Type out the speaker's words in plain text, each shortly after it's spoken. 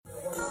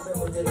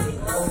Yeah.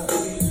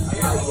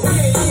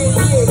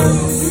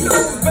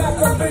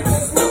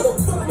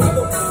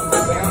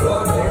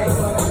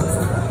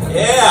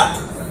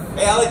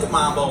 Hey, I like the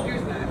Mambo.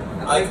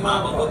 I like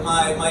Mambo, but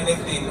my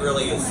nickname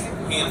really is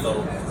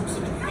Hambo.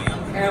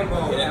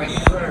 Hambo.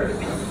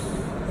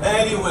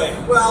 Anyway,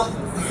 well,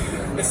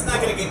 it's not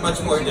gonna get much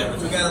more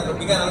different. We got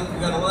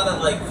a lot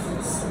of like,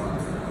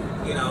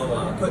 you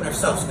know, putting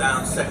ourselves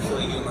down, sexual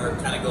humor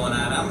kind of going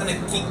on. I'm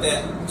gonna keep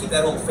that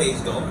whole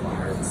phase going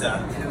here. It's,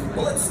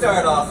 well, let's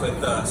start off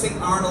with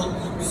St. Arnold,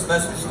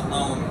 Sylvester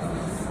Stallone.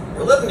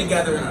 We're living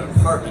together in an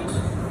apartment.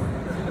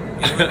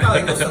 And we'll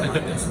probably go something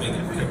like this, make it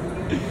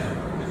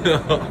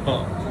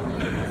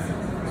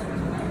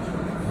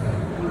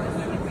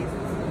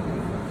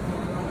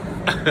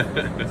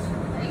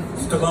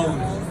Stallone,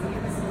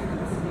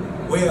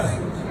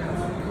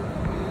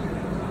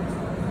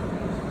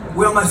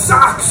 where are my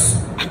socks?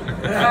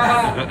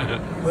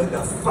 Where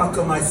the fuck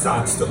are my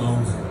socks,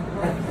 Stallone?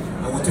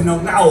 I want to know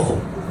now.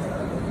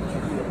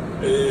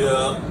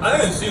 I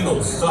ain't seen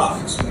no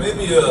socks.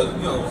 Maybe,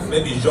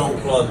 maybe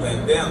Jean-Claude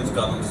Van Damme's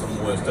got them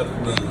somewhere.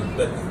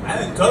 But I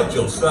didn't touch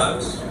your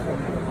socks.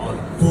 Oh,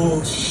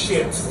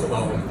 bullshit,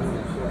 Stallone.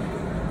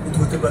 And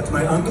what about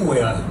my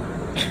underwear?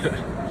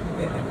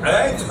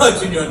 I ain't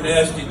touching your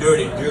nasty,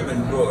 dirty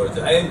German drawers.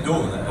 I ain't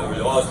doing that. Or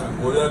Austrian,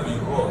 whatever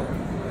you want.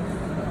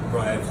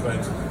 Right.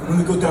 I'm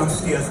gonna go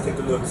downstairs, take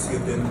a look, see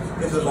if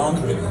there's a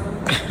laundry.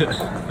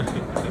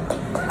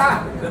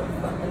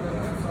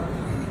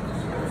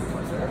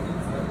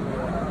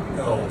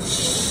 Oh,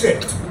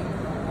 shit.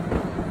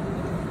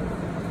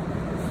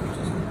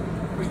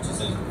 Reaches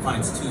in,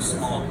 finds two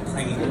small,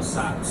 tiny little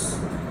socks.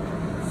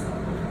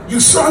 You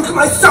shrunk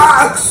my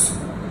socks!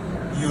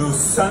 You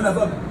son of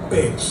a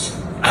bitch.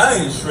 I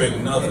ain't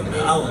shrink nothing, man.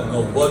 I don't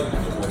know what you do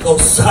with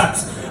those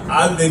socks.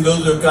 I think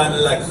those are kind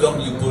of like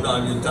something you put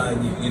on your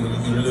tiny, your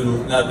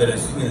little, not that I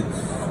seen it,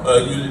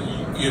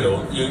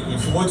 your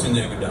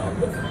Schwarzenegger down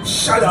there.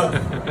 Shut up!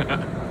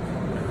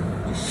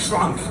 You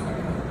shrunk.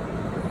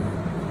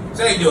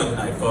 So how you doing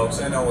tonight, folks?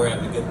 I know we're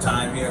having a good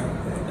time here.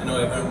 I know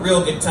we're having a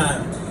real good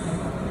time.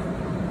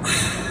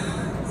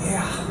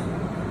 Yeah.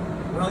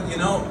 Well, you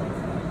know,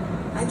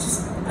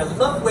 I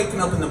love waking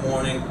up in the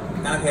morning,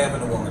 not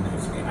having a woman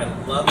next to me. I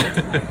love it.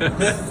 I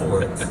live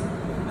for it.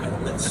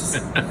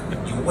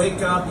 You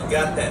wake up, you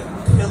got that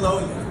pillow,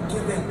 you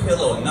give that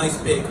pillow a nice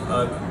big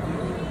hug.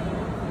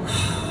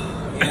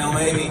 You know,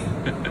 maybe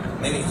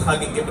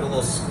hug it, give it a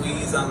little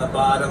squeeze on the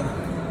bottom.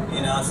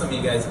 You know, some of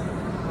you guys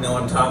know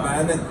what I'm talking about.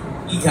 And then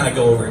you kind of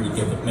go over and you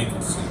make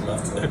it sweet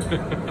left to it.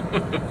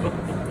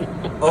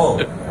 Oh,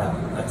 yeah,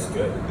 that's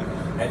good.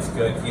 That's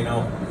good, you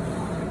know.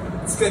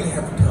 It's good to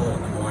have a pillow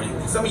in the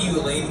morning. Some of you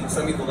ladies,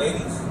 maybe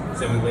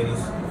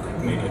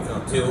I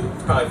feel too,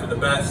 it's probably for the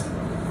best.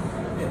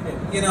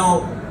 You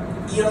know,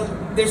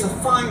 there's a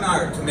fine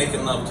art to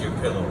making love to your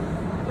pillow,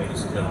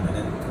 ladies and gentlemen,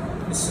 and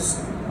it's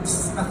just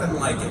nothing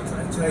like it.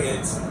 I tell you,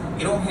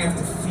 you don't have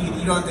to feed it,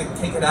 you don't have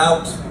to take it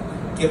out,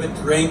 give it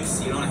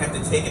drinks, you don't have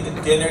to take it to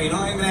dinner, you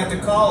don't even have to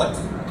call it.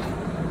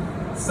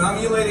 Some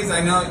of you ladies,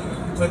 I know,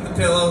 you put the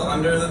pillow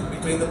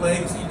between the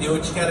legs, you do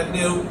what you gotta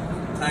do,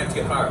 times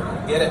get hard.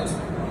 I get it.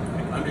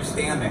 I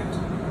understand that.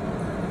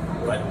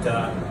 But,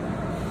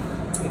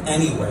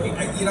 anyway,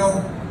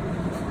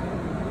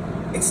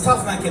 it's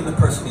tough not getting the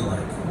person you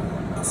like.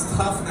 It's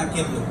tough not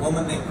getting the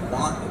woman that you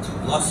want, that you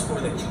lust for,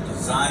 that you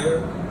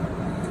desire.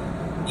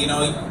 You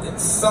know,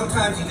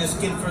 sometimes you just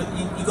you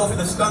go for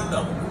the stunt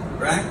double,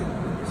 right?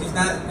 She's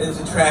not as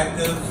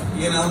attractive,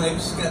 maybe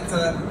she's got,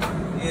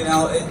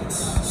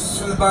 it's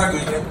from the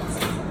bargain.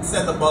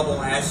 Instead of the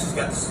bubble ass, she's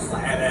got this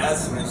flat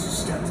ass, and then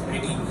she's got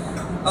maybe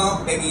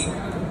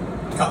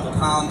a couple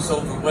pounds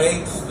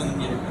overweight than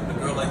the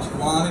girl that you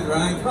wanted,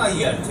 right? Well,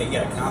 you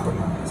gotta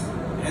compromise,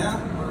 yeah?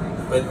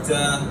 But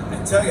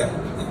I tell you,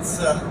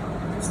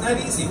 it's not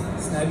easy.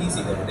 It's not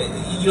easy there.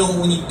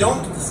 When you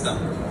don't get the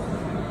stunt,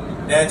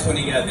 that's when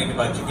you gotta think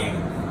about your game.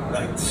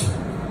 Like,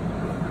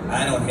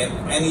 I don't have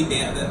any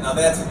damn. Now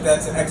that's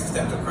an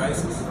existential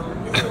crisis.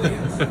 It really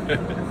is. I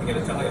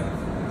gotta tell you,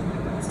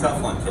 it's a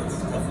tough one, kids.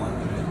 It's a tough one.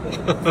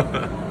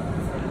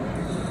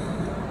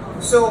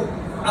 So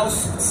I was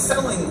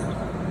selling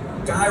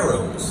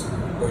gyros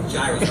on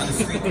the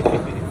street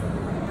corner.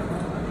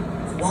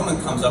 A woman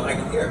comes up. I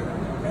can hear her.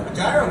 I have a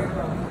gyro.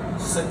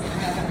 She said,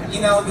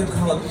 they're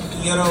called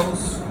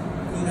gyros.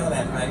 You know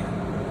that, right?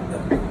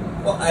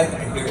 Well, I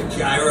hear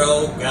gyro.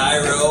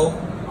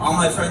 All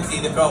my friends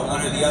either call it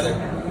one or the other.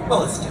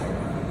 Well, it's gyro.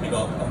 I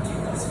go, okay,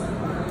 that's fine.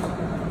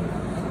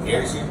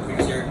 Here's your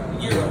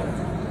gyro.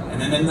 And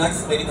then the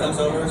next lady comes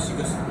over. She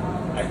goes,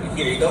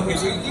 here you go.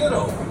 Here's your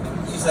gyro.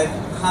 She's like,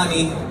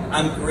 honey,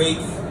 I'm Greek.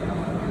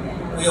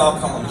 We all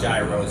call them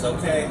gyros,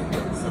 okay?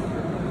 So,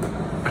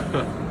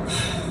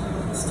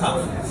 it's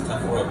tough. It's a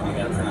tough world when you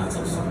gotta pronounce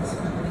those things.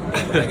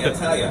 But I gotta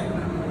tell you,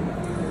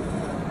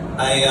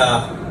 I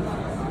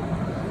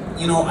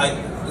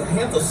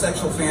have those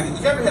sexual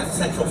fantasies. You ever have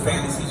sexual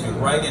fantasies? You're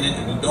right in it,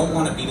 and you don't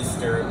want to be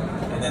disturbed.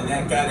 And then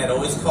that guy that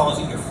always calls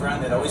you, your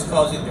friend that always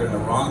calls you during the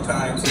wrong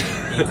times,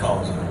 he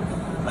calls you.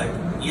 Like,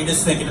 you're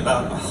just thinking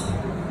about,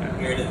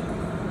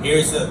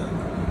 here's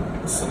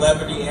a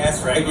celebrity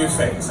ass right in your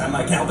face. I'm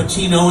like Al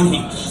Pacino,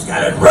 and she's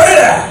got a great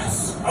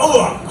ass.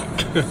 Oh,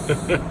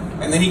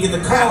 and then you get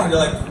the call, and you're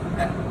like,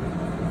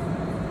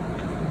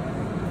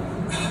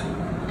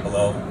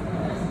 hello.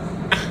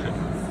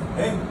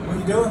 Hey, what are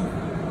you doing?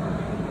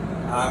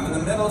 I'm in the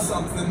middle of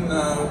something.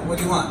 What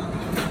do you want?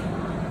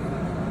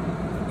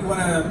 You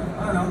wanna?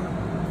 I don't know.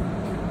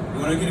 You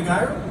wanna get a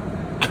gyro?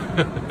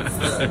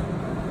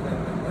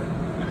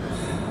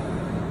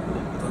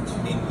 Don't you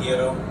mean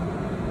Piero?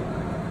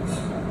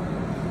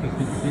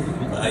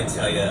 I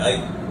tell you, I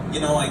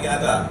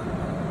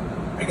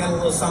got a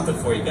little something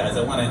for you guys.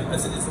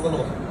 It's a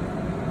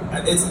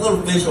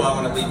little visual I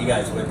want to leave you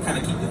guys with. Kind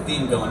of keep the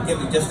theme going.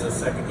 Give me just a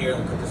second here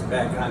and put this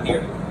back on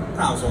here.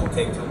 Promise won't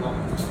take too long.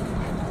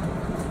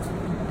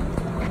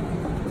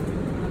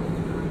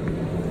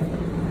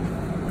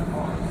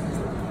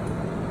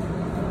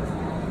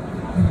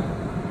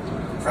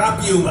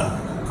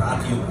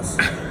 Propumas.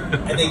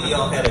 I think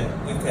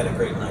we've had a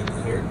great night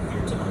here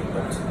tonight,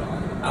 but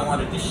I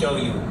wanted to show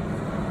you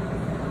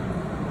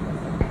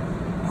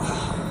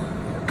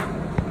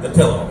the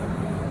pillow.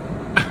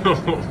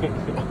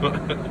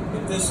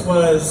 If this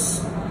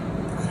was,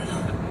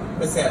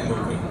 what's that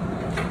movie?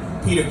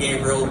 Peter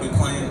Gabriel would be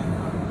playing.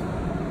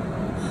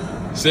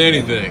 Say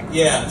anything.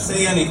 Yeah,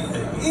 say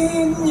anything.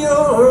 In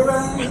your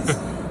eyes,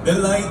 the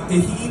light,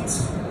 the heat,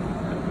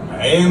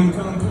 I am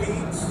complete.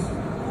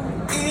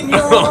 In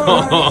your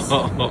eyes,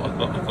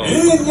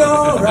 in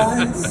your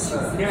eyes.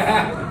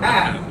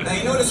 Now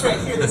you notice right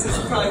here, this is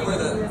probably where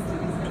the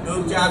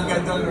job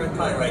got done,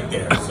 probably right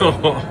there. So,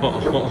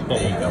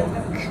 there you go.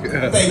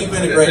 Thank you,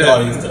 been a great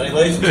audience today,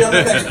 ladies and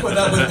gentlemen. Thanks for putting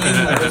up with me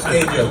and my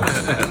stage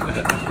jokes.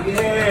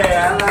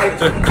 Yeah, I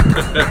like it.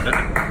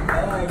 I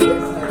like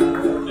it.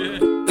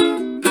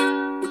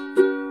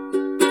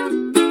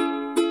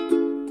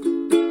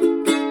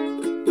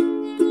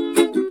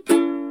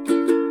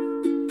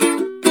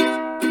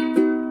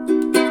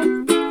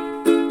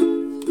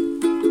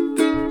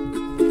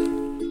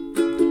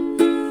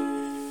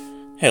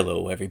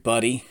 Hello,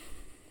 everybody.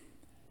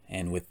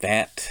 And with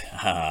that,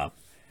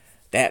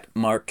 that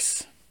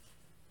marks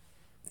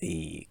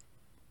the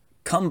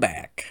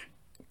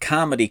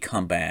comedy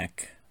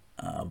comeback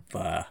of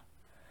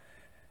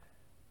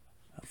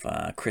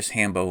Chris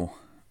Hambo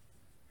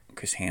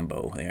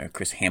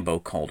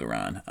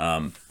Calderon.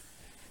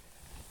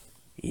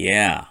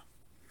 Yeah.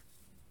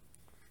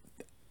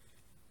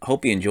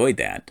 Hope you enjoyed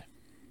that.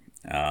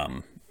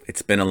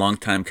 It's been a long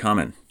time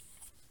coming.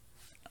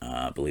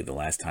 I believe the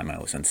last time I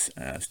was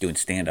doing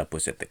stand-up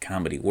was at the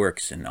Comedy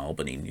Works in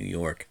Albany, New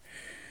York,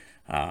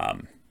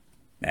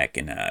 back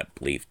in, I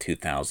believe,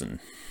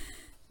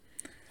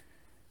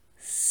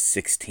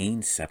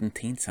 2016,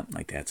 17, something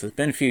like that. So it's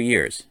been a few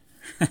years.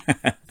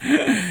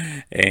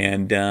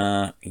 And,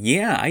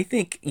 yeah, I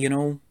think,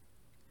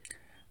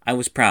 I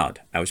was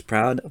proud. I was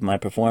proud of my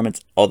performance,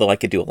 although I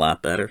could do a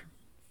lot better.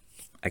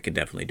 I could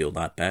definitely do a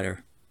lot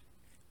better.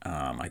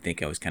 I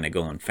think I was kind of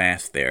going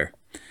fast there.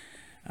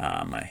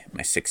 My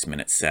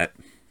 6-minute set,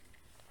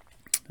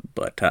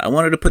 but I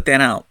wanted to put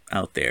that out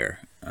there.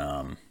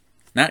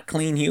 Not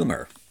clean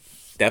humor,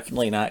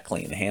 definitely not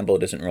clean. The Hambo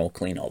doesn't roll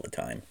clean all the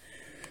time.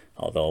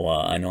 Although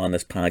I know on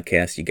this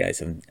podcast you guys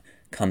have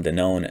come to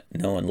know and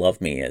love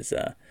me as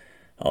the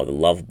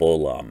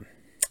lovable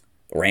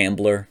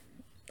rambler,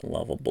 the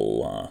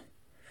lovable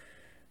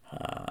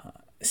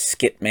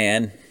skit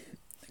man.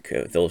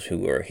 Those who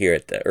were here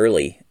at the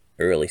early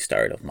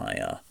start of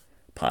my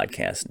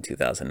podcast in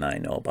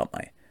 2009 know about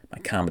my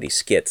comedy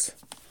skits.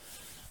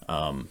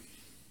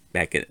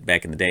 Back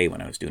in the day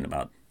when I was doing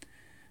about,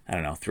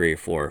 3 or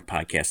 4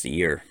 podcasts a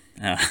year.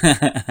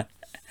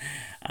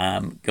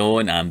 I'm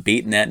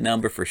beating that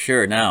number for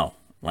sure now.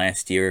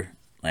 Last year's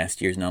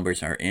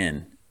numbers are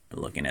in.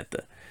 We're looking at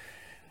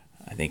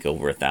I think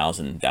over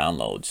 1,000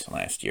 downloads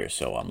last year.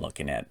 So I'm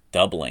looking at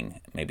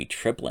doubling, maybe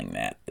tripling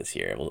that this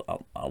year.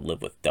 I'll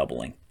live with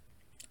doubling.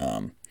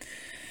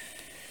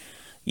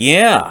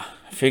 Yeah,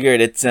 I figured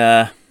it's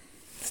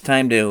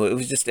time to.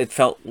 It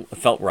felt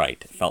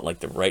right. It felt like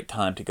the right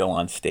time to go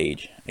on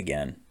stage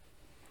again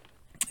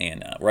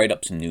and write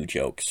up some new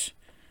jokes.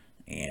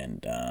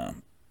 And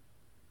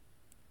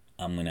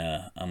I'm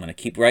gonna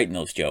keep writing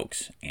those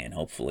jokes and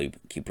hopefully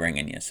keep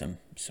bringing you some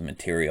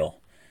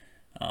material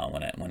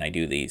when I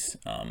do these.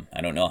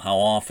 I don't know how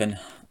often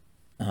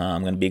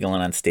I'm going to be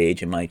going on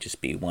stage. It might just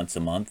be once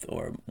a month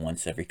or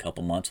once every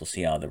couple months. We'll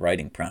see how the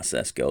writing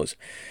process goes.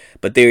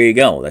 But there you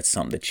go. That's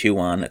something to chew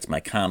on. That's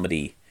my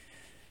comedy,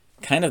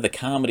 kind of the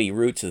comedy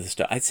roots of the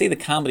stuff. I'd say the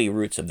comedy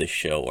roots of this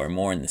show are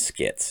more in the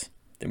skits.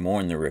 They're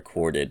more in the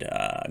recorded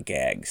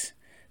gags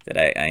that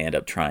I end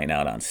up trying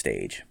out on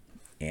stage.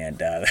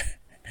 And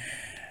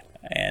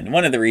and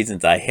one of the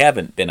reasons I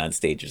haven't been on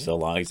stage for so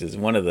long is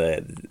one of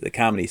the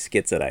comedy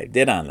skits that I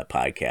did on the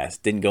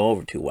podcast didn't go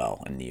over too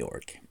well in New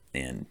York.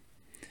 And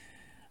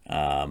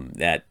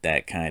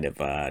that kind of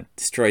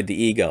destroyed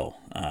the ego,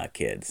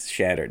 kids,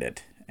 shattered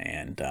it.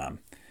 And but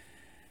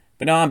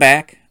now I'm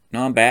back.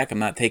 I'm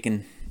not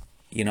taking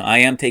I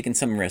am taking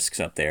some risks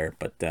up there,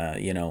 but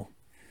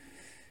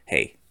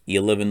hey,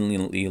 you live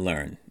and you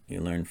learn. You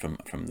learn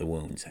from the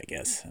wounds, I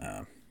guess.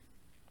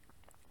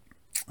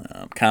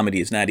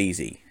 Comedy is not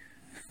easy.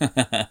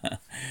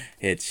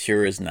 It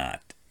sure is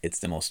not. It's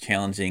the most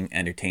challenging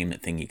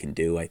entertainment thing you can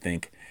do, I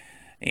think.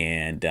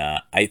 And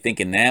I think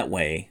in that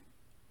way,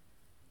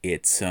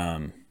 it's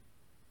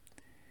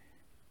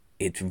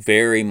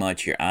very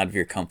much you're out of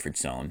your comfort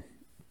zone,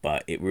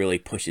 but it really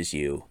pushes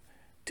you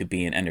to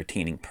be an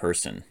entertaining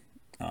person.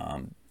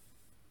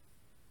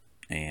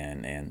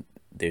 And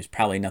there's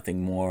probably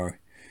nothing more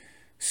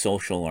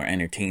social or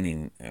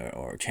entertaining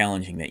or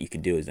challenging that you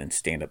can do than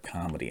stand-up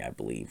comedy, I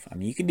believe. I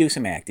mean, you can do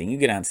some acting. You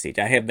get on stage.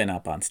 I have been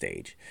up on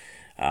stage.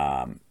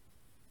 I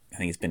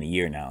think it's been a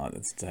year now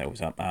since I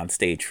was up on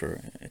stage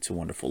for It's a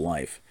Wonderful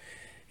Life,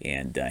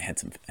 and I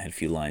had a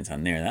few lines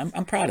on there.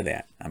 I'm proud of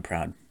that. I'm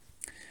proud.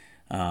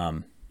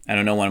 I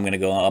don't know when I'm going to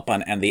go up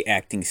on the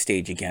acting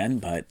stage again,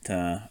 but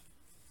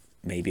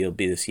maybe it'll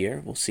be this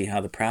year. We'll see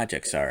how the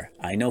projects are.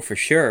 I know for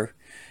sure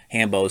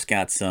Hambo's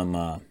got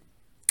some.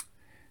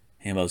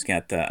 Hambo's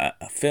got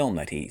a film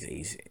that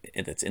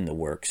that's in the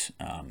works.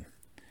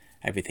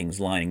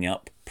 Everything's lining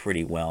up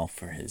pretty well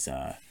for his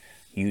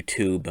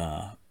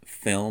YouTube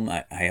film.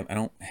 I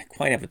don't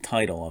quite have a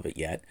title of it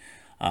yet.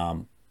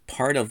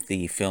 Part of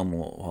the film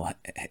will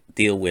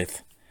deal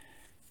with,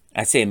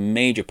 I'd say a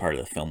major part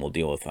of the film will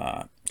deal with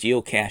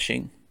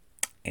geocaching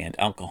and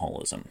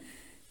alcoholism.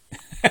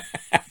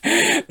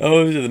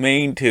 Those are the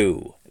main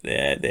two.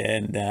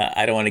 And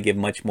I don't want to give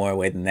much more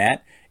away than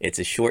that. It's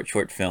a short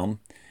film.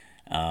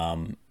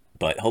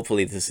 But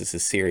hopefully this is a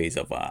series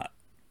of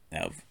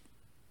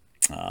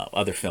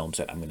other films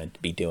that I'm going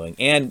to be doing,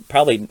 and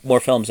probably more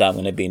films I'm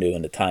going to be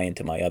doing to tie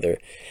into my other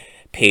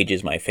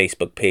pages, my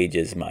Facebook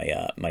pages,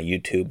 my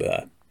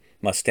YouTube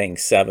Mustang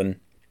 7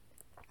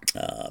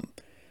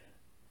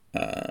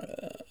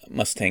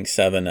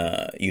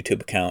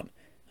 YouTube account,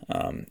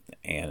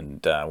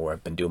 and where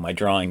I've been doing my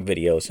drawing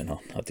videos, and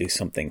I'll do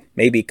something,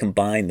 maybe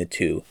combine the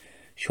two,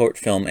 short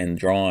film and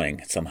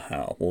drawing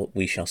somehow.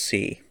 We shall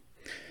see.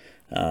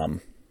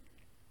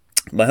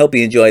 But I hope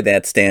you enjoyed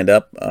that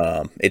stand-up.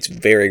 It's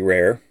very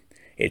rare.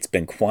 It's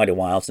been quite a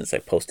while since I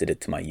posted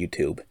it to my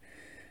YouTube.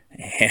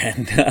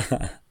 And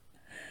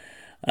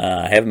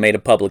I haven't made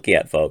it public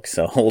yet, folks,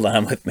 so hold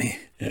on with me.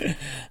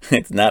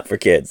 It's not for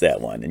kids,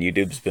 that one. And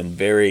YouTube's been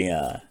very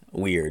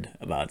weird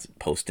about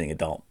posting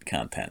adult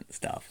content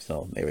stuff.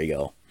 So there we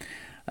go.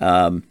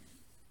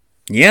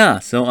 Yeah,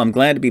 so I'm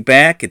glad to be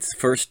back. It's the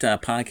first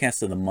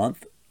podcast of the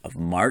month of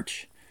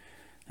March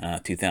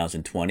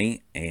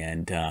 2020.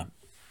 And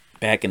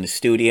back in the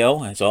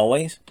studio, as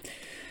always.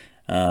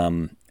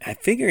 I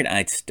figured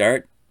I'd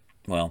start,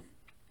 well,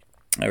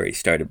 I already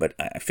started, but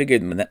I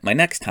figured my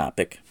next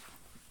topic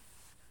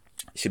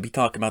should be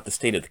talking about the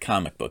state of the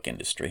comic book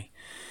industry.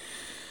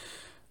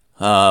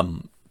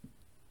 DC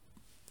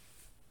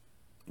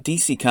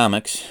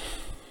Comics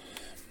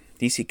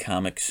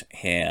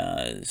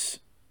has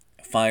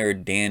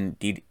fired Dan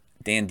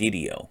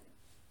Didio.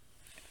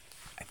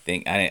 I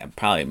think I'm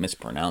probably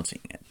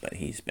mispronouncing it, but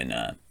he's been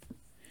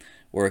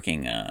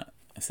working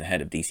as the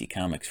head of DC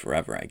Comics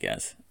forever, I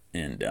guess.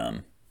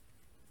 And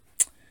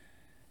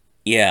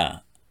yeah,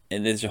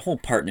 and there's a whole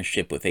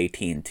partnership with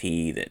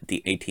AT&T that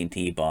the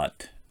AT&T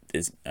bought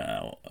this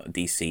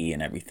DC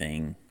and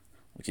everything,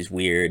 which is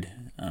weird.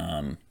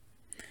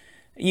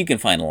 You can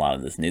find a lot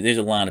of this news. There's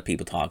a lot of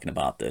people talking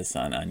about this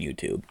on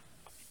YouTube.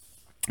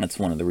 That's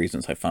one of the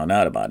reasons I found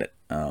out about it.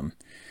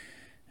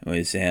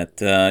 Was that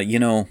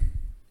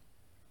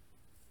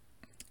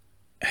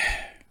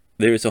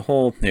there's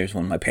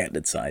one of my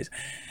patented size.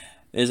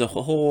 There's a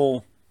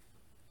whole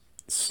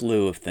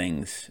slew of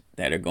things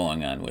that are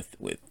going on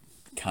with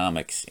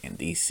comics in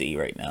DC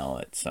right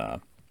now.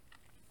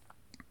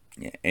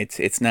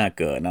 It's not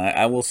good. And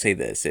I will say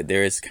this: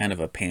 there is kind of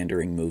a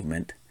pandering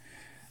movement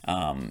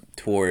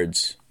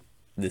towards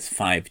this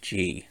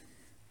 5G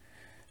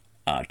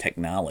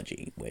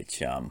technology,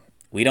 which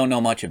we don't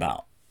know much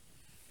about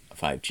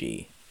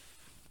 5G.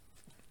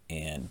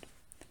 And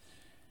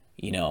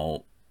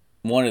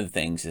one of the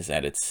things is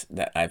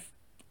that I've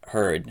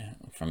heard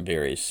from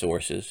various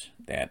sources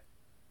that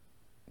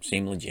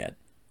seem legit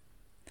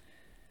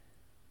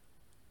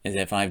is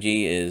that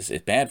 5G is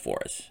bad for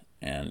us,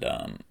 and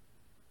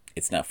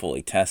it's not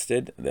fully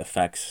tested. The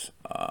effects,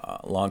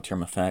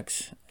 long-term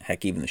effects,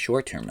 heck, even the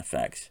short-term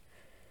effects,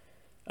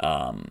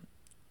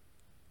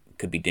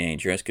 could be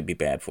dangerous, could be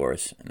bad for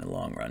us in the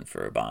long run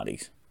for our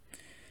bodies.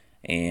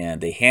 And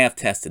they have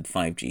tested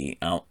 5G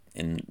out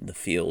in the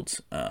field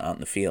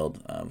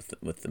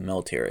with the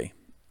military,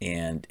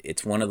 and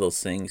it's one of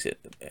those things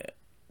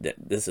that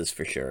this is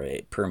for sure.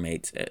 It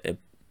permeates.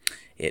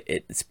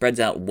 It spreads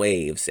out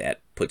waves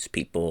that puts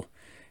people,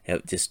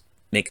 it just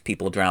makes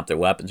people drop their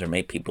weapons or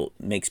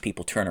makes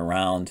people turn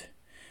around.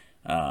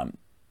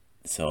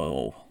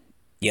 So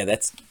yeah,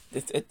 it's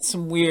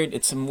some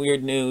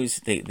weird news.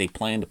 They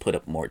plan to put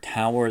up more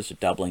towers,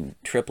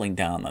 tripling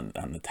down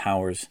on the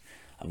towers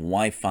of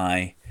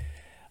Wi-Fi.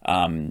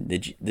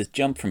 This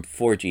jump from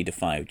 4G to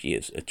 5G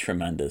is a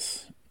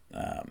tremendous.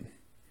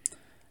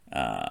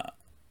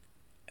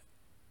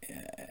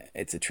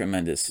 It's a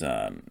tremendous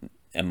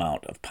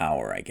amount of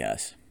power, I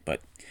guess.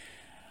 But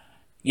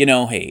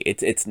hey,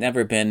 it's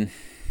never been.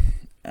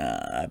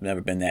 I've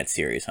never been that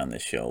serious on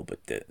this show, but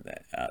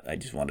I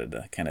just wanted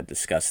to kind of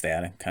discuss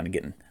that. I'm kind of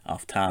getting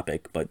off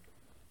topic, but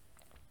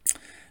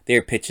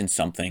they're pitching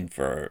something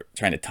for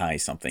trying to tie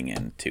something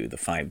into the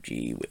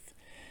 5G with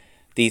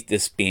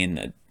this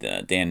being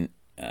Dan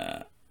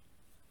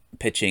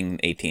pitching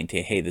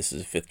AT&T. Hey, this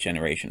is the 5th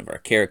generation of our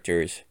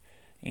characters,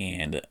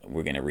 and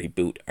we're gonna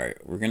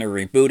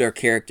reboot our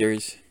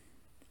characters,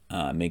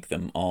 make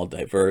them all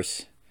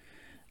diverse,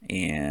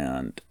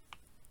 and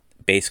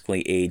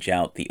basically age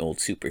out the old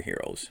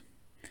superheroes,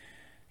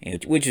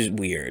 which is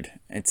weird.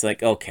 It's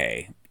like,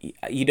 okay,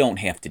 you don't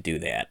have to do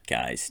that,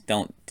 guys.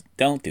 Don't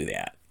do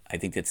that. I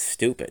think that's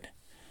stupid,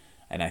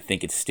 and I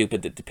think it's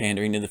stupid that they're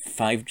pandering to the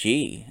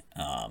 5G,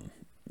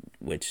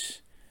 which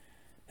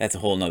that's a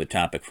whole nother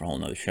topic for a whole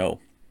nother show.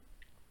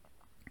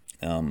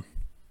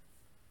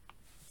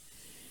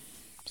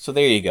 So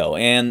there you go.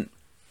 And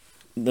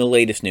the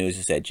latest news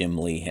is that Jim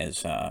Lee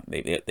has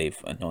they've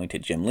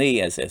anointed Jim Lee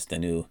as the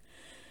new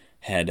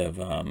head of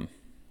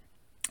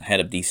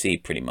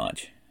DC, pretty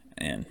much.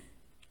 And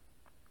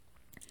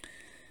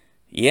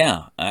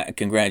yeah,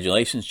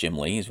 congratulations, Jim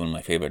Lee. He's one of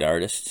my favorite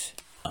artists.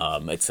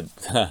 It's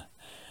a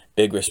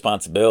big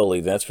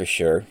responsibility, that's for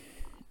sure.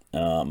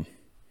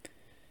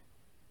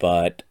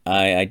 But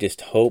I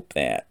just hope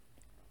that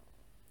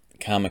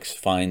comics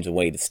finds a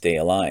way to stay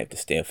alive, to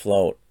stay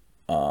afloat,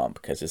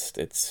 because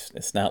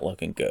it's not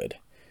looking good.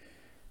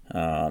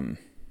 And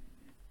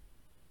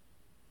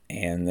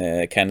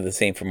kind of the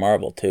same for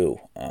Marvel, too.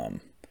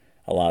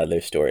 A lot of their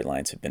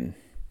storylines have been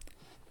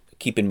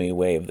keeping me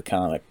away of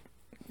the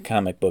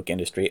comic book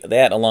industry.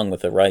 That, along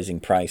with the rising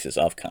prices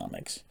of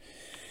comics,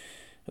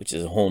 which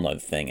is a whole nother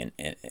thing,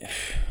 and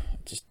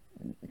just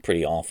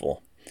pretty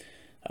awful.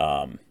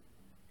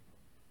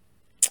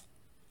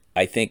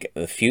 I think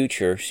the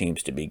future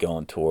seems to be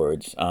going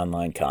towards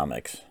online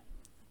comics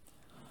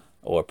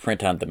or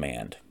print on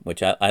demand,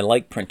 which I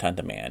like print on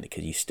demand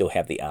because you still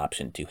have the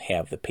option to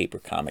have the paper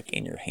comic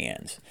in your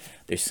hands.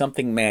 There's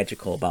something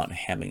magical about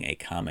having a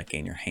comic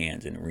in your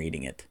hands and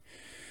reading it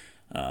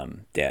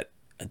that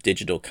a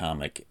digital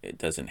comic it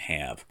doesn't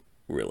have,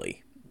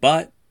 really.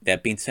 But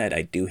that being said,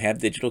 I do have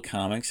digital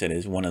comics. It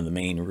is one of the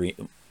main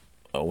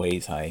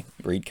ways I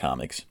read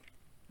comics.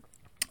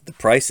 The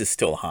price is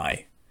still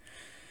high.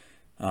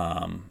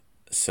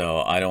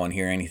 So I don't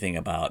hear anything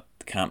about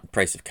the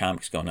price of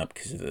comics going up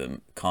because of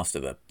the cost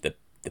of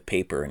the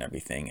paper and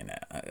everything, and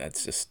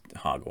that's just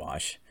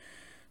hogwash.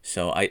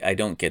 So I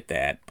don't get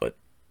that, but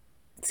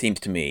it seems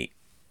to me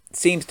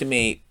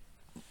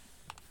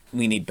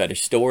we need better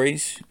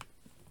stories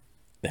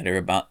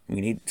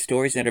we need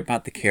stories that are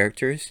about the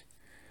characters.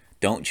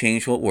 Don't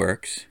change what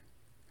works.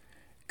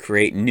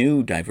 Create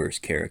new diverse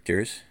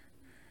characters.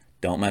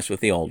 Don't mess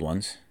with the old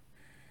ones.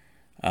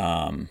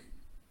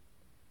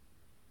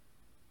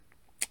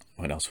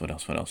 What else?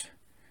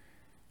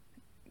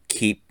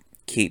 Keep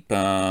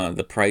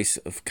the price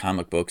of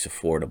comic books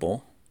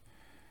affordable.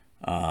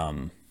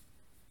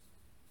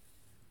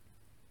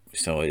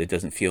 So it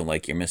doesn't feel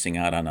like you're missing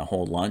out on a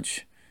whole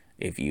lunch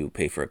if you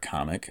pay for a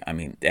comic. I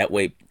mean, that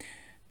way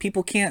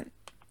people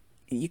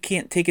you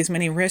can't take as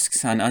many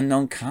risks on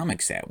unknown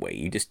comics that way.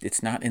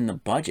 It's not in the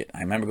budget. I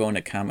remember going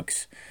to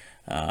comics,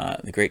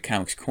 the Great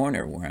Comics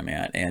Corner where I'm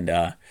at, and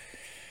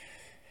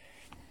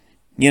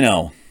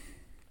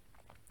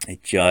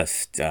it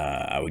just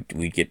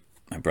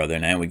my brother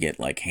and I would get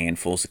like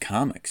handfuls of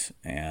comics,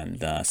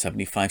 and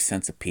 75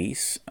 cents a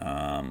piece.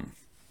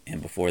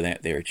 And before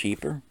that, they were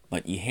cheaper,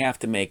 but you have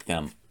to make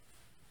them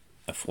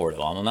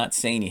affordable. I'm not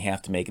saying you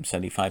have to make them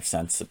 75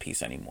 cents a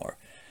piece anymore,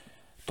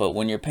 but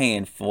when you're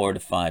paying $4 to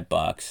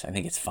 $5, I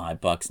think it's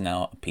 $5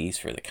 now a piece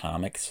for the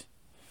comics.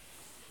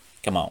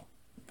 Come on,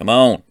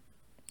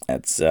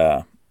 that's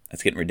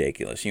getting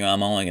ridiculous.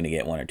 I'm only going to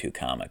get 1 or 2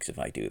 comics if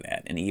I do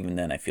that, and even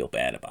then, I feel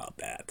bad about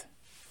that.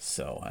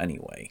 So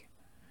anyway,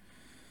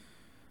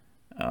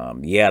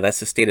 yeah, that's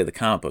the state of the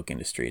comic book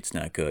industry. It's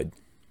not good,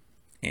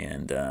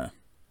 and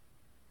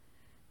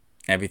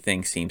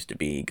everything seems to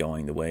be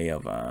going the way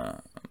of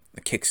a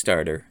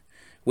Kickstarter,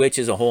 which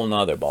is a whole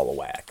nother ball of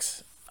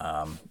wax.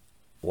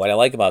 What I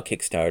like about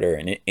Kickstarter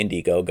and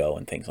Indiegogo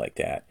and things like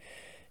that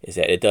is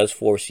that it does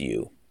force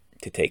you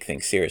to take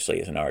things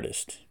seriously as an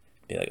artist.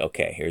 Be like,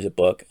 okay, here's a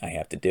book. I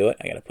have to do it.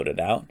 I got to put it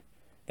out.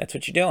 That's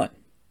what you're doing.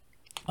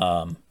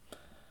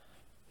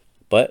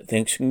 But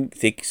things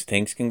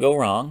can go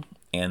wrong,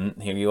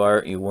 and here you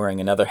are, you're wearing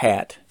another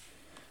hat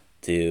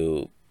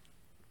to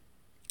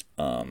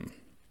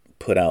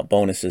put out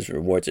bonuses,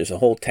 rewards. There's a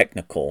whole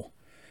technical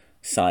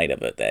side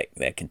of it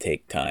that can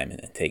take time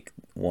and take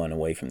one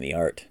away from the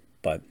art.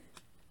 But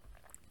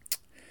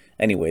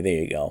anyway,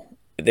 there you go.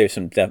 There's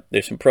some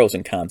pros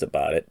and cons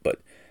about it, but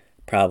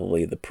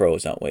probably the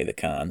pros outweigh the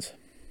cons.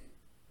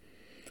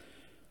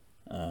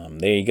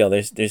 There you go.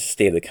 There's the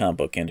state of the comic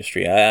book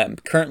industry. I'm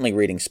currently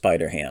reading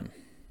Spider-Ham.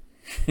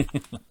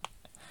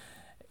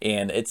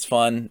 And it's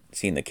fun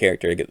seeing the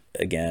character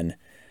again.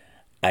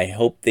 I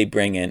hope they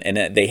bring in,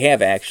 and they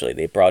have actually,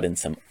 they brought in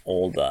some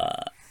old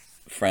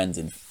friends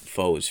and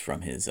foes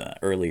from his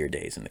earlier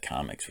days in the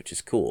comics, which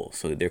is cool.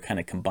 So they're kind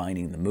of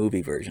combining the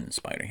movie version of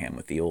Spider-Ham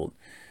with the old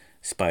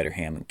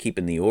Spider-Ham and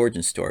keeping the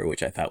origin story,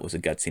 which I thought was a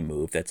gutsy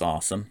move. That's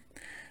awesome.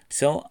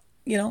 So,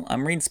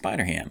 I'm reading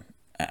Spider-Ham.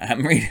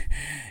 I'm reading.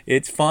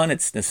 It's fun.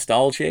 It's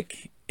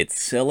nostalgic.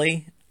 It's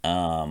silly.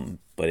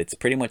 But it's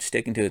pretty much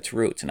sticking to its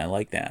roots, and I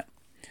like that.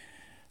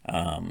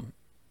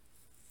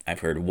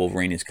 I've heard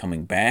Wolverine is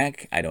coming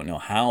back. I don't know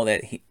how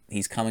that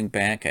he's coming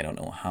back. I don't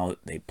know how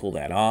they pull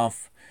that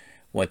off.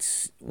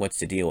 What's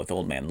the deal with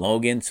Old Man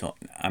Logan? So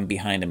I'm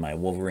behind in my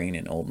Wolverine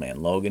and Old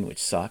Man Logan,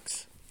 which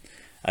sucks.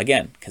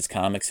 Again, because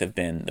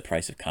the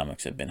price of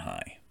comics have been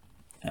high.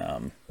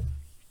 I'm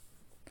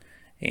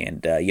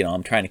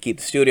trying to keep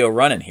the studio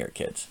running here,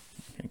 kids.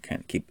 I'm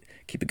trying to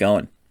keep it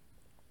going.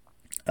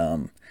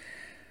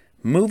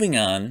 Moving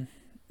on.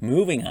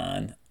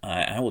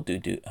 I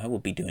will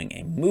be doing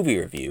a movie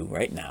review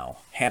right now,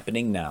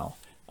 happening now,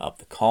 of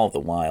The Call of the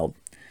Wild.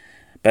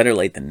 Better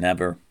late than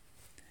never.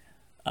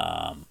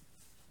 I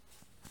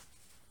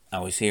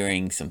was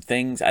hearing some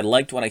things. I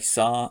liked what I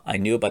saw. I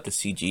knew about the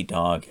CG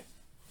dog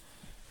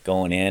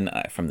going in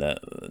from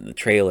the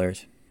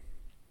trailers.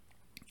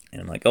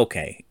 And I'm like,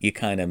 okay, you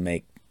kind of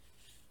make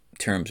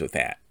terms with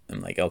that.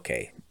 I'm like,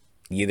 okay,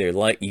 you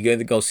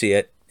either go see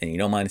it and you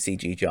don't mind a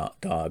CG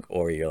dog,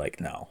 or you're like,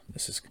 no,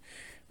 this is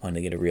wanting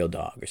to get a real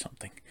dog or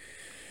something.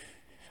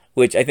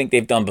 Which I think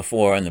they've done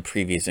before in the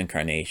previous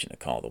incarnation of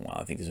Call of the Wild.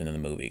 I think there's another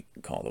movie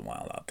Call of the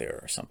Wild out there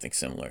or something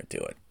similar to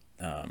it,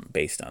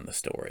 based on the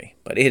story.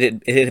 But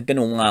it had been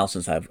a while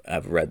since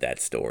I've read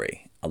that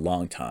story, a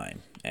long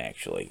time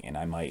actually, and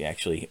I might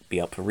actually be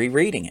up for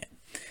rereading it.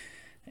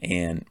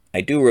 And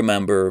I do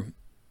remember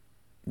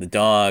the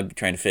dog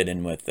trying to fit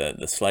in with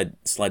the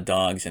sled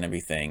dogs and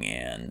everything,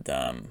 and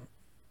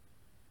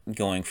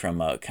going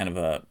from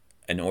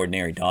an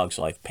ordinary dog's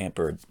life,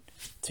 pampered,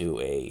 to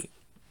a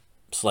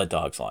sled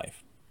dog's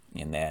life,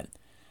 and that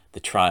the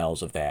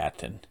trials of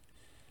that, and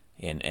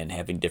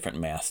having different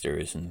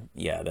masters, and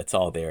yeah, that's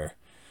all there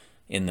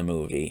in the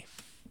movie.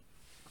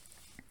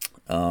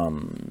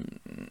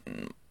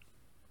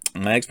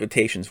 My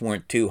expectations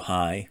weren't too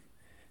high.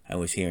 I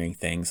was hearing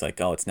things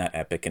like, oh, it's not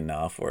epic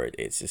enough, or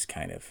it's just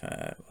kind of,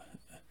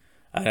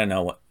 I don't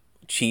know,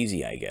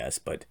 cheesy, I guess.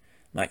 But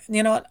like,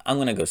 you know what? I'm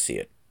going to go see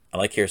it. I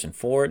like Harrison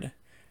Ford.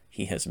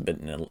 He hasn't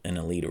been in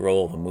a lead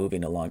role of a movie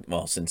in a long,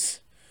 since,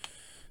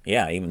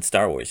 even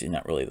Star Wars, he's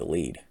not really the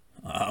lead.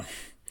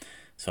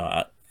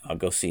 So I'll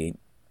go see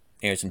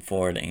Harrison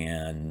Ford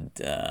and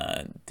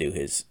do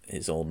his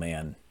old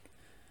man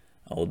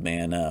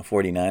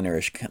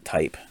 49er-ish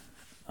type,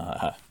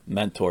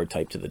 mentor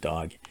type to the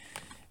dog.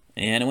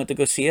 And I went to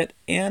go see it,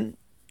 and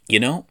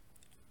I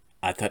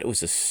thought it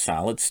was a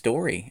solid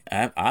story.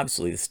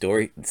 Obviously, the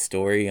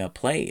story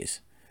plays,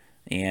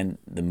 and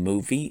the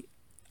movie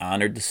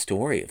honored the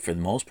story for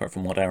the most part,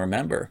 from what I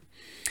remember.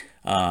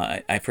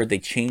 I've heard they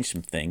changed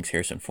some things.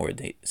 Harrison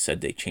Ford said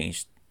they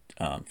changed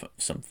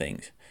some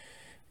things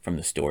from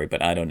the story,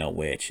 but I don't know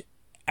which.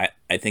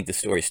 I think the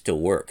story still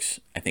works.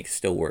 I think it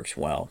still works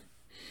well.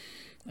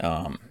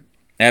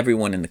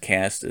 Everyone in the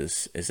cast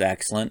is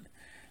excellent.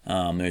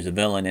 There's a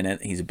villain in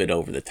it. He's a bit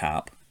over the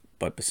top.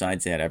 But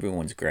besides that,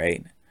 everyone's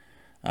great.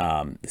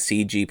 The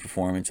CG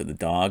performance of the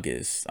dog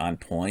is on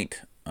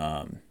point.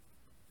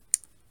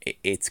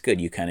 It's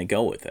good. You kind of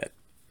go with it.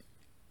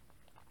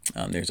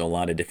 There's a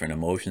lot of different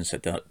emotions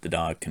that the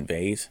dog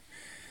conveys.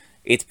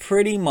 It's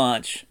pretty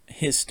much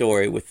his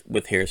story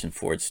with Harrison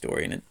Ford's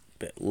story,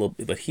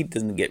 but he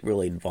doesn't get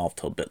really involved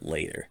till a bit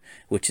later,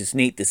 which is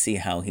neat to see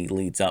how he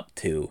leads up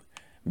to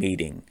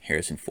meeting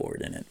Harrison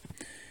Ford in it.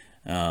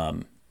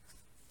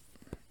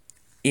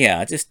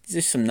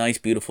 Just some nice,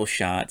 beautiful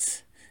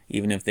shots,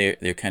 even if they're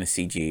kind of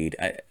CG'd.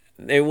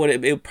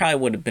 It probably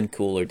would have been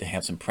cooler to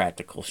have some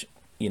practical,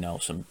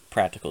 some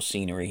practical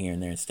scenery here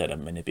and there instead of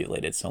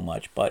manipulated so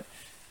much. But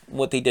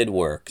what they did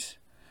works.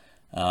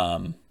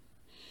 I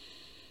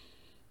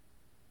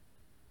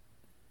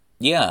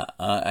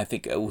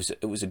think it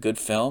was a good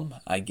film.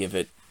 I give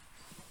it.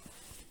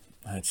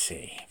 Let's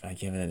see, if I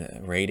give it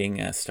a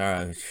rating, a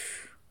star.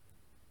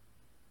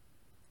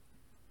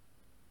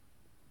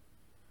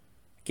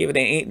 Give it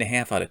an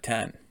 8.5 out of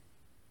 10.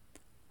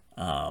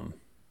 I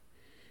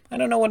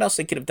don't know what else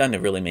they could have done to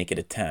really make it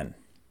a 10,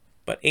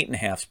 but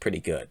 8.5 is pretty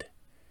good.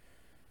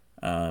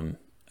 I'm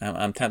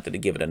tempted to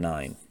give it a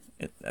 9.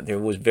 There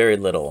was very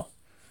little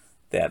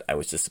that I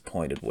was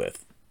disappointed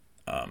with.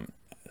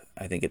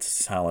 I think it's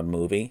a solid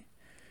movie.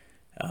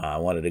 I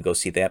wanted to go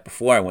see that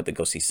before I went to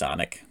go see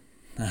Sonic.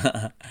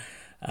 I'll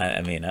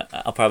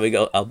probably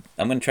go. I'm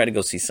going to try to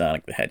go see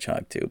Sonic the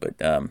Hedgehog too,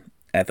 but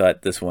I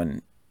thought this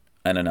one,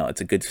 I don't know,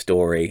 it's a good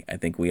story. I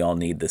think we all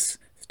need this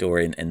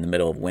story in the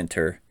middle of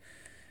winter.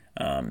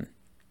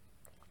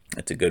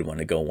 It's a good one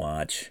to go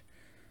watch.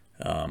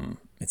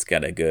 It's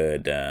got a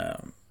good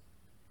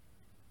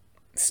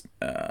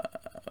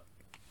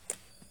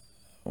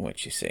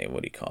what you say?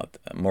 What do you call it?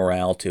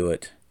 Morale to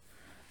it,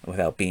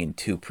 without being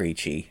too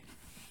preachy.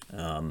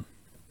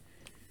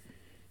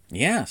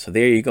 Yeah, so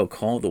there you go.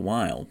 Call of the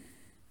Wild.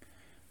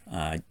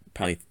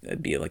 Probably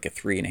that'd be like a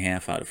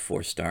 3.5 out of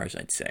 4 stars.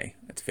 I'd say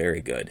that's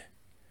very good.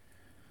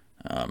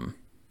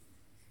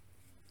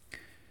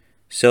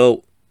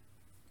 So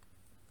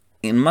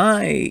in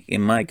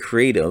my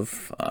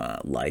creative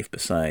life,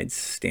 besides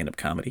stand-up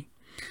comedy,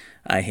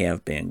 I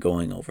have been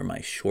going over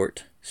my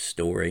short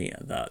story,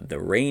 the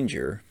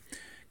Ranger,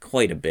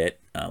 quite a bit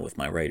with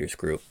my writers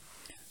group,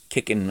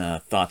 kicking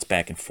thoughts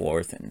back and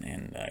forth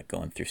and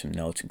going through some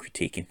notes and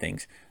critiquing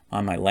things.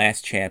 On my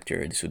last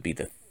chapter, this would be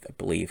I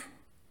believe,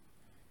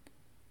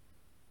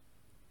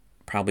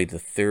 probably the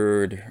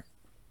third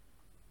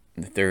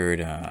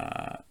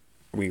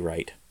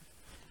rewrite,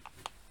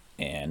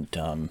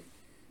 and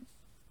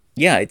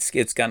yeah, it's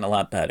gotten a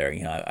lot better.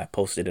 You know, I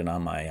posted it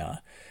on my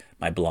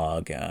my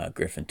blog,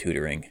 Griffin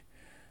Tutoring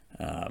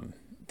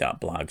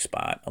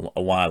 .blogspot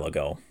a while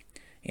ago,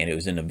 and it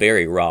was in a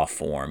very raw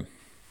form.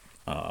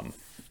 But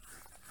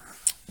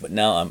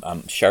now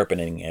I'm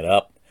sharpening it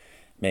up,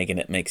 making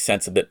it make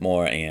sense a bit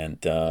more, and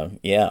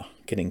yeah,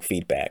 getting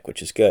feedback,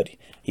 which is good.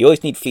 You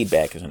always need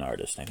feedback as an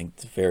artist. I think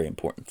it's a very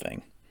important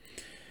thing.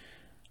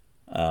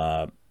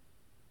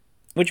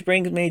 Which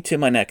brings me to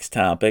my next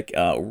topic,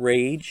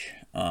 Rage.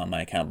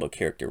 My comic book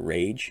character,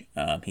 Rage.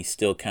 He's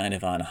still kind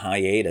of on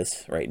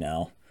hiatus right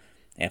now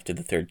after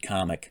the third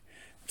comic.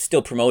 I'm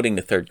still promoting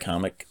the third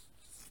comic.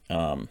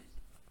 I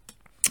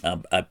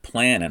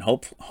plan and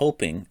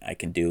hoping I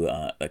can do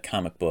a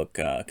comic book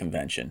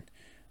convention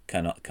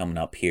coming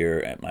up here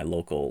at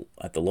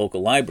the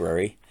local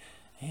library,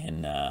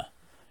 and at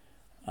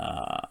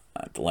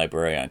the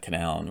library on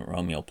Canal and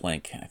Romeo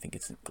Plank. I think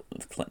it's in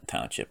Clinton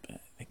Township. I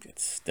think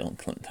it's still in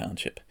Clinton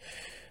Township.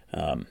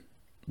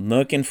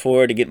 Looking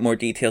forward to get more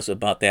details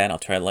about that. I'll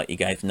try to let you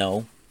guys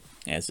know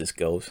as this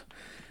goes.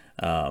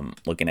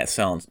 Looking at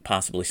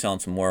possibly selling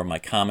some more of my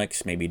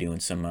comics, maybe doing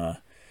some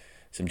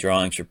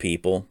drawings for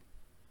people.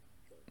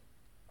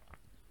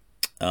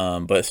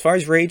 But as far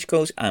as Rage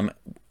goes, I've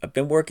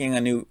been working on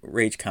a new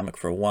Rage comic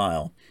for a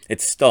while.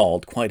 It's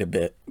stalled quite a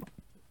bit.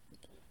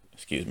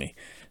 Excuse me,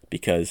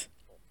 because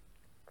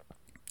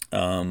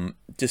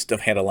just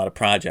I've had a lot of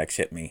projects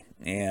hit me,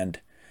 and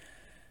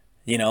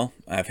you know,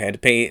 I've had to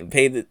pay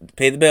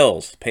the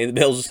bills,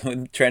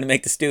 trying to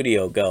make the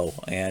studio go,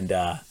 and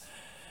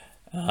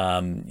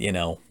you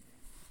know,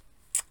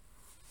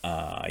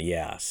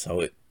 yeah.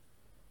 So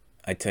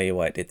I tell you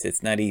what,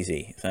 it's not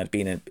easy. It's not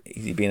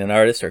easy being an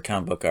artist or a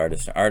comic book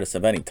artist or artist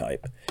of any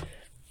type.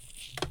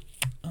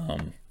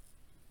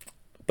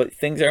 But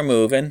things are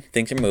moving.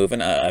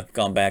 I've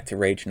gone back to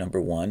Rage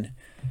 #1,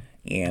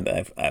 and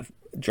I've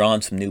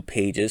drawn some new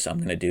pages.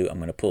 I'm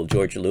gonna pull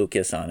George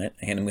Lucas on it,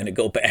 and I'm gonna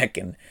go back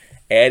and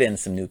add in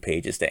some new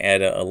pages to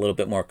add a little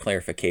bit more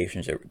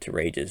clarifications to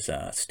Rage's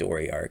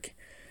story arc,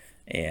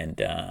 and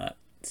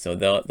so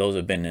those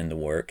have been in the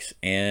works,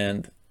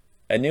 and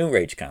a new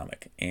Rage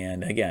comic,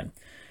 and again,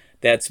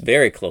 that's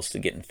very close to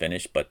getting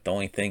finished. But the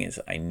only thing is,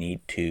 I need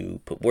to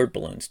put word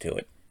balloons to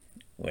it,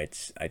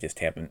 which I just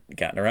haven't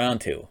gotten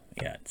around to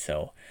yet.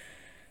 So,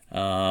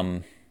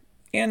 and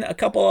a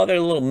couple other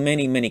little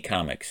mini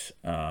comics,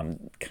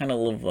 kind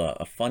of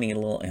a funny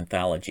little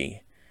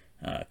anthology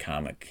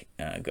comic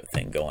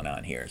thing going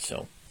on here.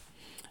 So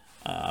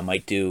I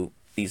might do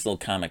these little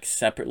comics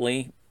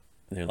separately.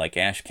 They're like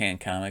Ashcan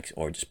comics,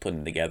 or just put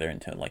them together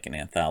into like an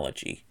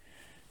anthology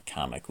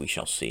comic. We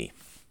shall see.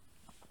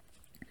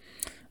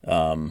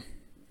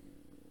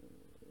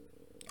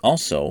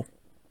 Also,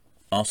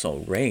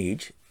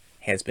 Rage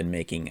has been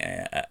making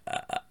a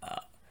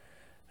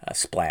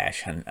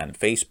splash on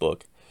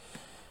Facebook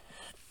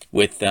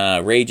with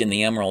Rage in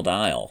the Emerald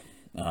Isle,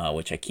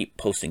 which I keep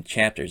posting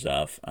chapters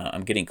of.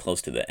 I'm getting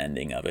close to the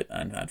ending of it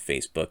on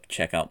Facebook.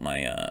 Check out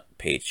my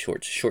page,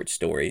 short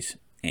stories,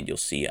 and you'll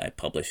see I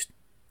publish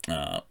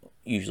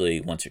usually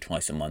once or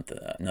twice a month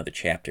another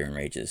chapter in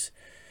Rage's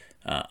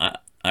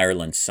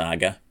Ireland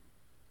saga.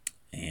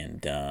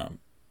 And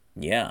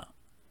yeah,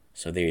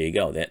 so there you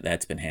go.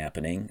 That's been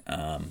happening.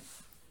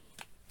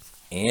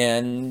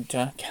 And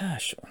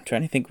gosh, I'm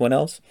trying to think what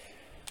else.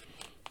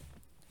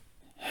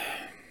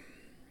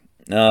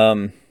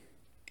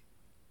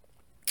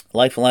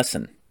 Life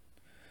lesson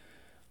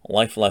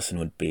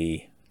would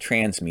be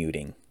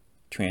transmuting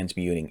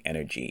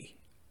energy,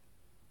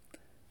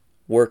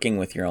 working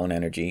with your own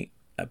energy.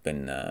 I've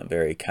been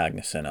very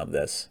cognizant of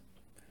this.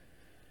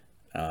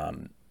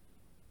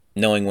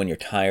 Knowing when you're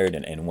tired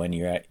and when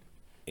you're at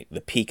the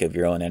peak of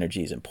your own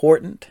energy is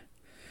important.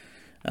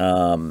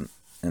 And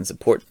it's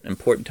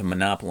important to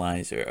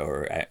monopolize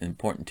or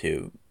important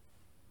to,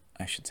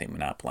 I should say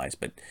monopolize,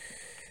 but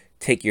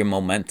take your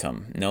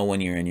momentum. Know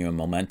when you're in your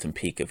momentum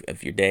peak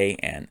of your day,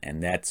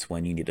 and that's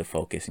when you need to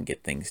focus and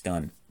get things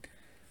done.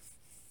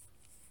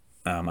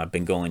 I've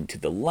been going to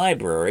the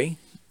library,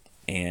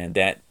 and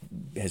that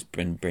has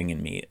been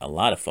bringing me a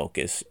lot of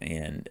focus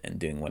and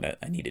doing what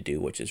I need to do,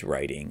 which is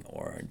writing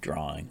or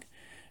drawing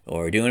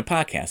or doing a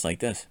podcast like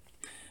this.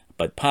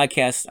 But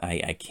podcasts,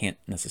 I can't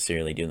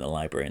necessarily do in the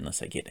library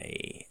unless I get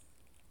a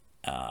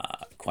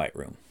quiet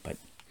room.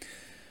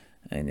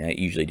 And I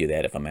usually do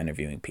that if I'm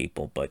interviewing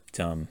people. But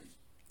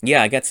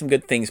yeah, I got some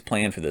good things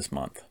planned for this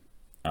month.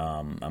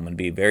 I'm going to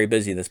be very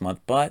busy this month,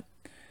 but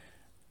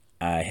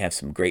I have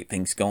some great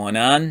things going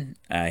on.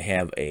 I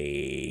have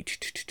a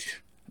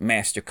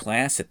master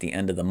class at the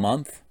end of the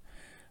month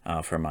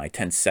for my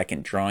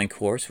 10-second drawing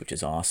course, which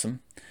is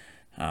awesome.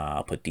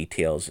 I'll put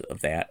details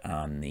of that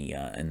on the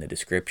in the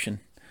description.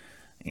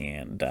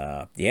 And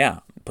yeah,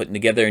 putting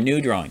together a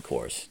new drawing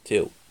course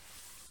too,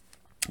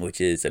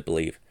 which is, I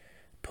believe,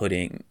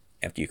 putting,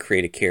 after you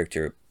create a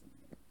character,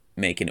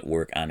 making it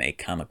work on a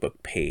comic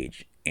book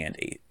page and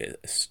a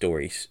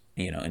story,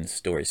 in a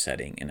story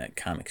setting in a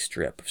comic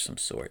strip of some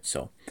sort.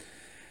 So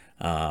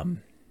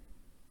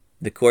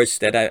the course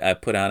that I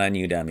put out on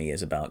Udemy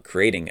is about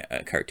creating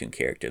a cartoon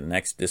character.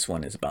 This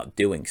one is about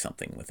doing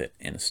something with it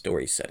in a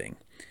story setting,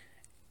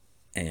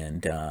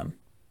 and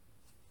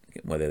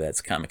whether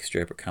that's comic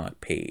strip or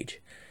comic page.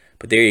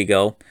 But there you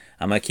go.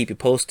 I'm gonna keep you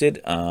posted.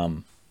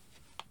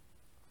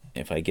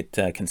 If I get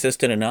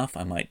consistent enough,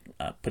 I might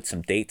put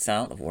some dates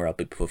out of where I'll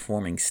be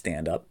performing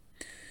stand-up.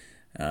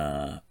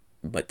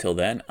 But till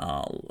then,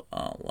 I'll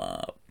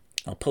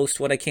post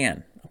what I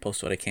can.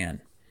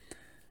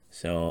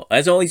 So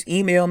as always,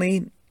 email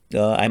me.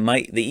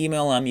 The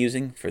email I'm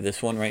using for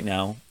this one right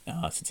now,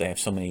 since I have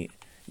so many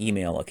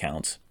email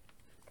accounts,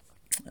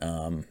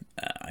 I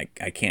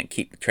can't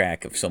keep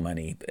track of so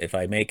many. If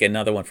I make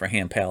another one for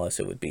Ham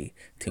Palace, it would be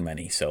too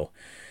many. So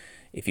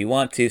if you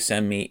want to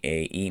send me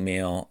a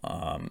email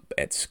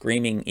at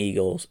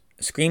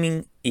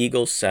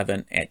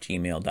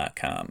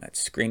screamingeagles7@gmail.com.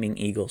 That's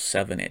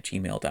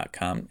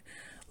screamingeagles7@gmail.com.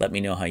 Let me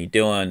know how you're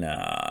doing.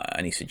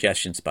 Any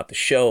suggestions about the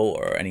show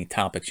or any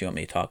topics you want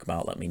me to talk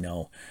about, let me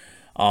know.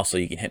 Also,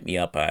 you can hit me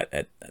up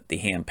at the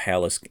Ham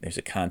Palace. There's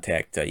a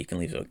contact. You can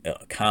leave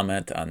a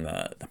comment on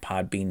the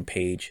Podbean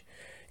page.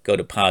 Go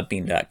to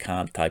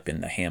podbean.com, type in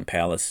the Ham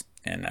Palace,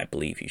 and I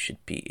believe you should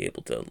be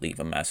able to leave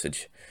a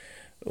message.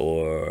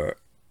 Or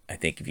I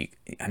think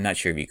I'm not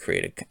sure if you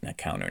create an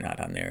account or not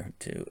on there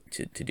to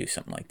do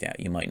something like that.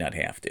 You might not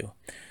have to.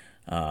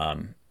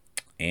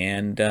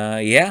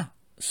 Yeah,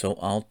 so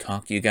I'll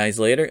talk to you guys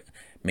later.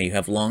 May you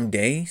have long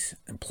days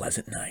and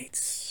pleasant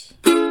nights.